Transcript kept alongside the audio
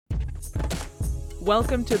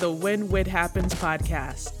Welcome to the When Wit Happens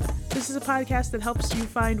podcast. This is a podcast that helps you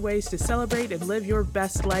find ways to celebrate and live your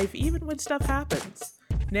best life even when stuff happens.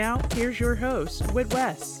 Now, here's your host, Whit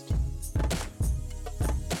West.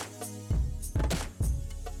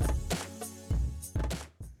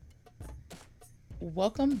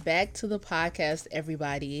 Welcome back to the podcast,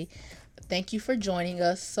 everybody. Thank you for joining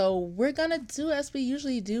us. So we're going to do as we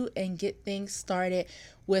usually do and get things started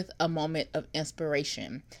with a moment of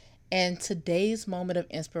inspiration. And today's moment of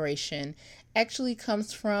inspiration actually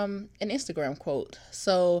comes from an Instagram quote.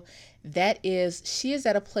 So that is, she is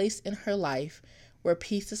at a place in her life where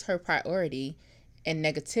peace is her priority and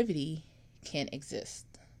negativity can't exist.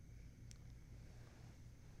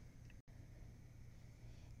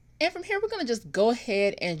 And from here, we're going to just go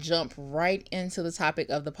ahead and jump right into the topic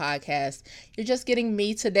of the podcast. You're just getting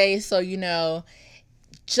me today, so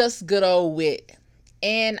just good old Wit.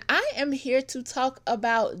 And I am here to talk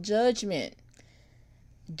about judgment.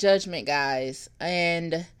 Judgment, guys.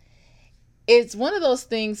 And it's one of those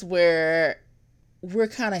things where we're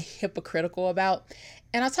kind of hypocritical about.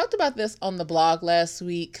 And I talked about this on the blog last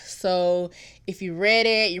week. So if you read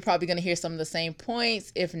it, you're probably going to hear some of the same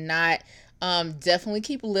points. If not, definitely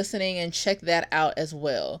keep listening and check that out as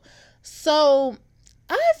well. So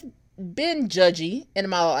I've been judgy in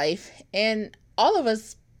my life, and all of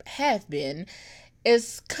us have been.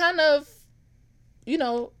 It's kind of,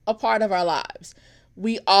 a part of our lives.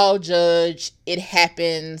 We all judge. It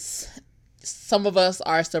happens. Some of us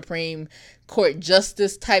are Supreme Court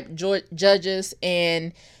justice type judges,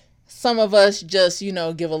 and some of us just,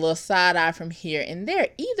 give a little side eye from here and there.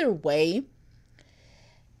 Either way,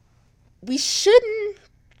 we shouldn't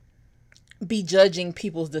be judging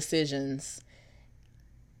people's decisions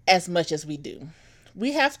as much as we do.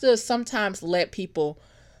 We have to sometimes let people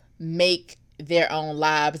make their own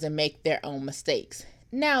lives and make their own mistakes.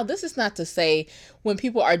 Now, this is not to say when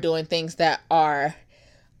people are doing things that are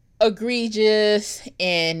egregious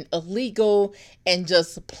and illegal and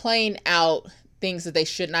just plain out things that they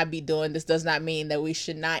should not be doing. This does not mean that we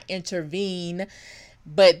should not intervene.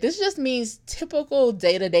 But this just means typical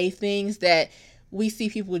day-to-day things that we see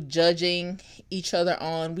people judging each other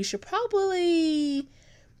on. We should probably,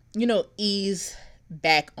 ease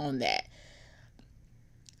back on that.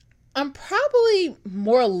 I'm probably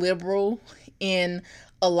more liberal in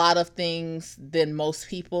a lot of things than most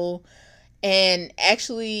people. And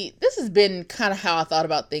actually, this has been kind of how I thought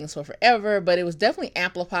about things for forever, but it was definitely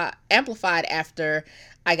amplified after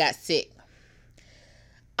I got sick.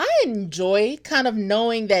 I enjoy kind of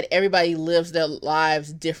knowing that everybody lives their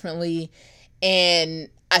lives differently, and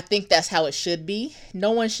I think that's how it should be.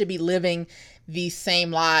 No one should be living the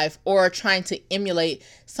same life or trying to emulate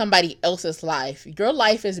somebody else's life. Your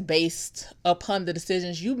life is based upon the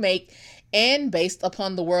decisions you make and based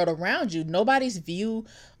upon the world around you. Nobody's view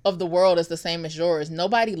of the world is the same as yours.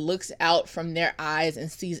 Nobody looks out from their eyes and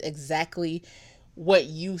sees exactly what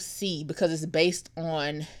you see because it's based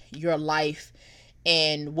on your life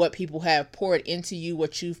and what people have poured into you,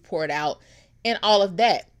 what you've poured out, and all of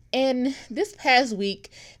that. And this past week,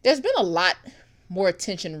 there's been a lot more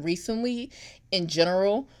attention recently in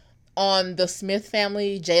general on the Smith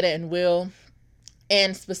family, Jada and Will.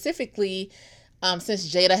 And specifically,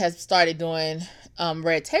 since Jada has started doing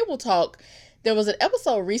Red Table Talk, there was an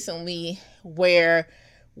episode recently where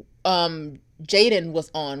Jaden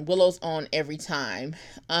was on, Willow's on every time.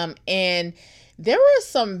 And there were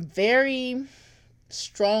some very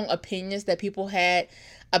strong opinions that people had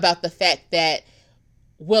about the fact that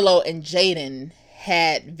Willow and Jaden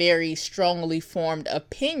had very strongly formed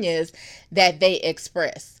opinions that they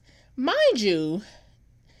expressed. Mind you,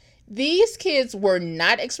 these kids were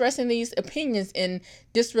not expressing these opinions in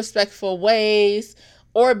disrespectful ways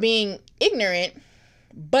or being ignorant,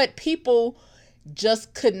 but people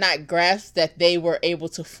just could not grasp that they were able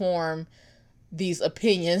to form these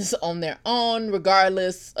opinions on their own,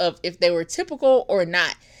 regardless of if they were typical or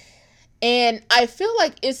not. And I feel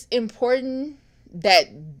like it's important that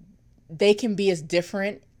they can be as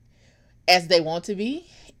different as they want to be,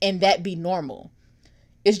 and that be normal.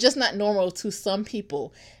 It's just not normal to some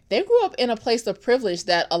people. They grew up in a place of privilege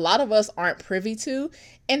that a lot of us aren't privy to,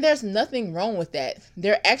 and there's nothing wrong with that.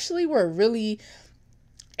 They actually were really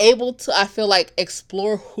able to, I feel like,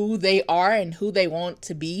 explore who they are and who they want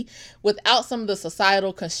to be without some of the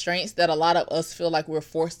societal constraints that a lot of us feel like we're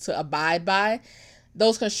forced to abide by.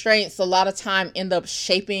 Those constraints a lot of time end up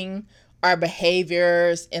shaping our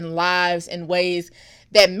behaviors and lives in ways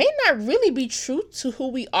that may not really be true to who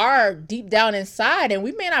we are deep down inside, and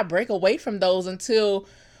we may not break away from those until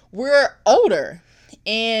we're older.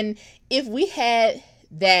 And if we had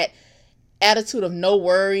that attitude of no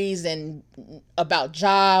worries and about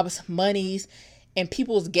jobs, monies, and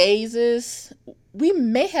people's gazes, we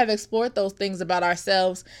may have explored those things about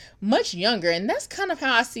ourselves much younger. And that's kind of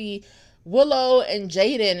how I see Willow and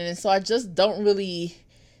Jaden. And so I just don't really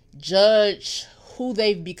judge who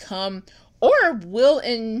they've become or Will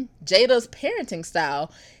and Jada's parenting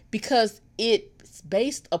style, because it's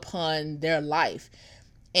based upon their life.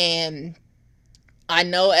 And I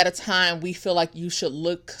know at a time we feel like you should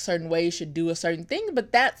look a certain way, you should do a certain thing,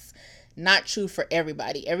 but that's not true for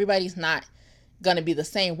everybody. Everybody's not going to be the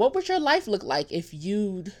same. What would your life look like if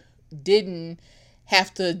you didn't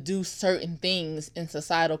have to do certain things in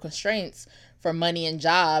societal constraints for money and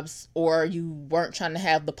jobs, or you weren't trying to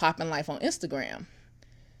have the poppin' life on Instagram?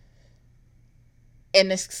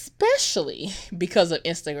 And especially because of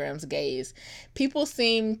Instagram's gaze, people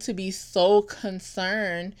seem to be so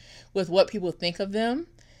concerned with what people think of them.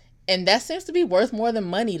 And that seems to be worth more than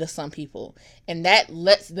money to some people. And that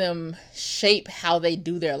lets them shape how they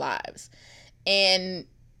do their lives. And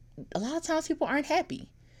a lot of times people aren't happy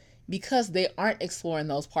because they aren't exploring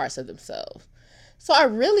those parts of themselves. So I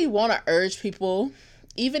really want to urge people,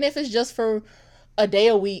 even if it's just for a day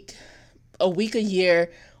a week, a year,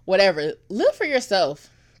 whatever, live for yourself.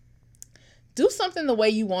 Do something the way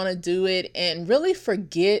you want to do it and really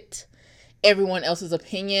forget everyone else's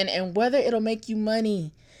opinion and whether it'll make you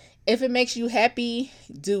money. If it makes you happy,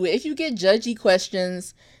 do it. If you get judgy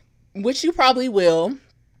questions, which you probably will,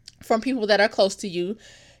 from people that are close to you,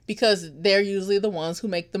 because they're usually the ones who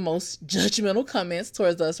make the most judgmental comments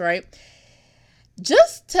towards us, right?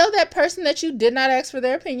 Just tell that person that you did not ask for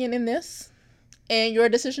their opinion in this, and your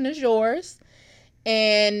decision is yours,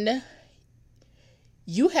 and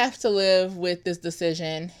you have to live with this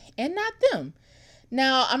decision and not them.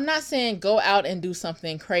 Now, I'm not saying go out and do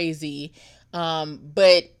something crazy,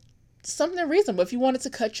 but something reasonable. If you wanted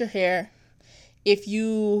to cut your hair, if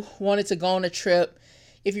you wanted to go on a trip,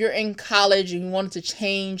 if you're in college and you wanted to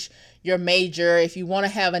change your major, if you want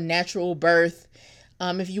to have a natural birth,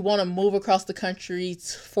 if you want to move across the country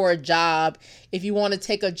for a job, if you want to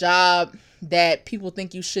take a job that people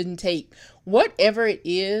think you shouldn't take, whatever it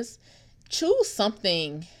is, choose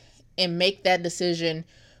something and make that decision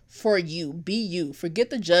for you. Be you. Forget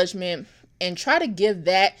the judgment and try to give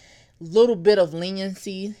that little bit of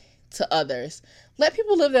leniency to others. Let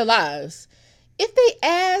people live their lives. If they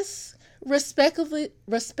ask,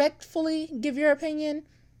 respectfully give your opinion,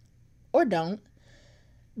 or don't.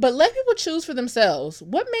 But let people choose for themselves.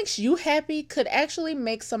 What makes you happy could actually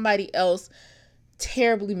make somebody else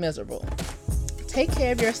terribly miserable. Take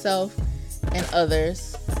care of yourself and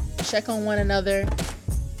others. Check on one another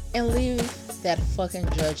and leave that fucking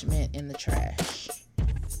judgment in the trash.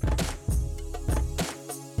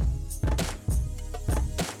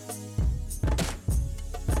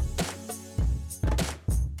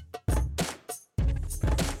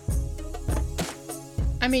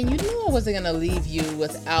 I mean, you knew I wasn't going to leave you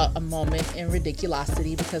without a moment in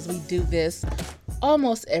ridiculosity, because we do this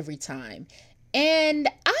almost every time. And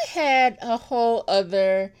I had a whole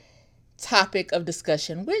other topic of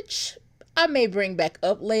discussion, which I may bring back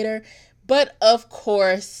up later. But of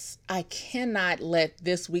course, I cannot let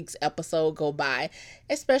this week's episode go by,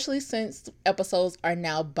 especially since episodes are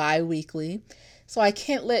now bi-weekly. So I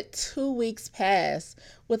can't let 2 weeks pass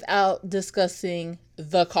without discussing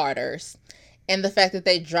the Carters and the fact that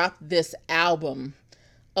they dropped this album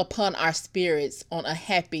upon our spirits on a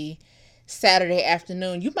happy Saturday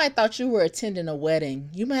afternoon. You might have thought you were attending a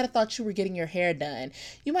wedding. You might have thought you were getting your hair done.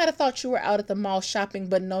 You might have thought you were out at the mall shopping,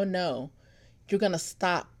 but no. You're going to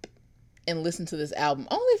stop and listen to this album.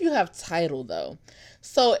 Only if you have Tidal, though.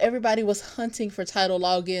 So everybody was hunting for Tidal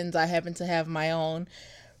logins. I happen to have my own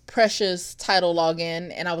precious Tidal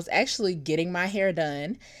login, and I was actually getting my hair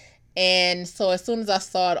done. And so as soon as I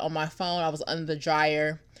saw it on my phone, I was under the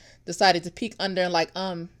dryer, decided to peek under and like,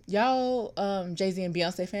 y'all, Jay-Z and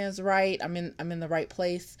Beyonce fans, right? I'm in the right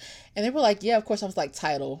place. And they were like, yeah, of course. I was like,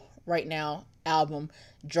 Tidal right now, album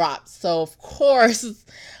dropped. So of course,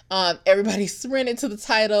 everybody sprinted to the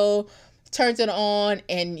Tidal, turned it on,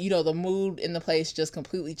 and the mood in the place just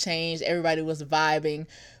completely changed. Everybody was vibing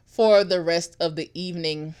for the rest of the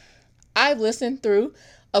evening. I've listened through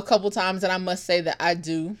a couple times, and I must say that I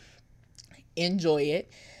do enjoy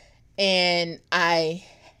it, and I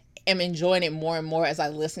am enjoying it more and more as I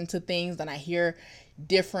listen to things and I hear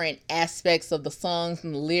different aspects of the songs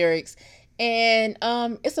and the lyrics, and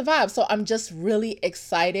it's a vibe. So I'm just really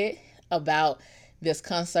excited about this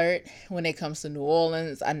concert. When it comes to New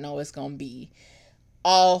Orleans, I know it's gonna be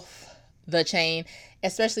off the chain,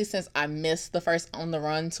 especially since I missed the first On the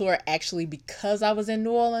Run tour actually because I was in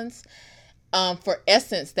New Orleans. for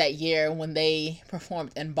Essence that year when they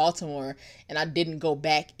performed in Baltimore, and I didn't go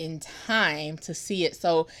back in time to see it.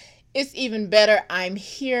 So it's even better. I'm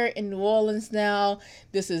here in New Orleans now.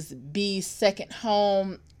 This is B's second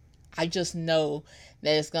home. I just know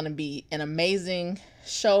that it's going to be an amazing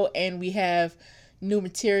show, and we have new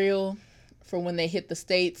material for when they hit the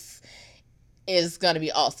States. It's going to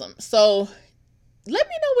be awesome. So let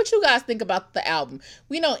me know what you guys think about the album.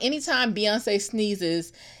 We know anytime Beyonce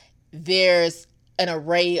sneezes, there's an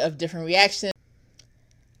array of different reactions.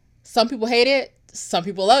 Some people hate it, some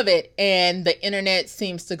people love it, and the internet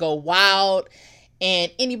seems to go wild.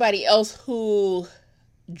 And anybody else who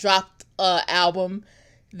dropped an album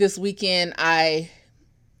this weekend, I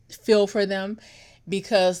feel for them,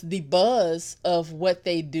 because the buzz of what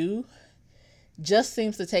they do just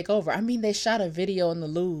seems to take over. I mean, they shot a video in the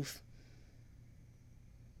Louvre.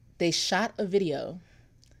 They shot a video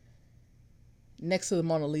next to the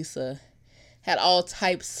Mona Lisa. Had all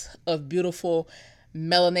types of beautiful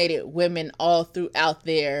melanated women all throughout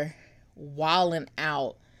there, wilding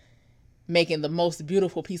out, making the most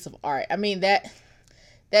beautiful piece of art. I mean, that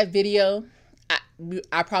video,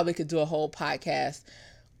 I probably could do a whole podcast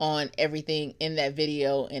on everything in that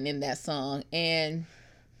video and in that song. And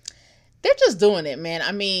they're just doing it, man.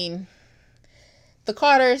 I mean, the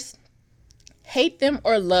Carters, hate them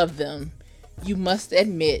or love them, you must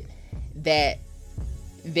admit that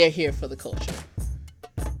they're here for the culture.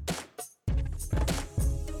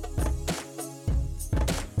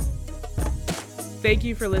 Thank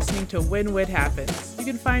you for listening to When Wit Happens. You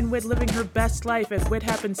can find Wit living her best life at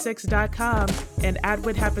withhappens6.com and at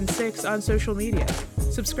withhappens6 on social media.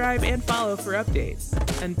 Subscribe and follow for updates.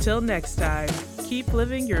 Until next time, keep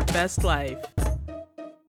living your best life.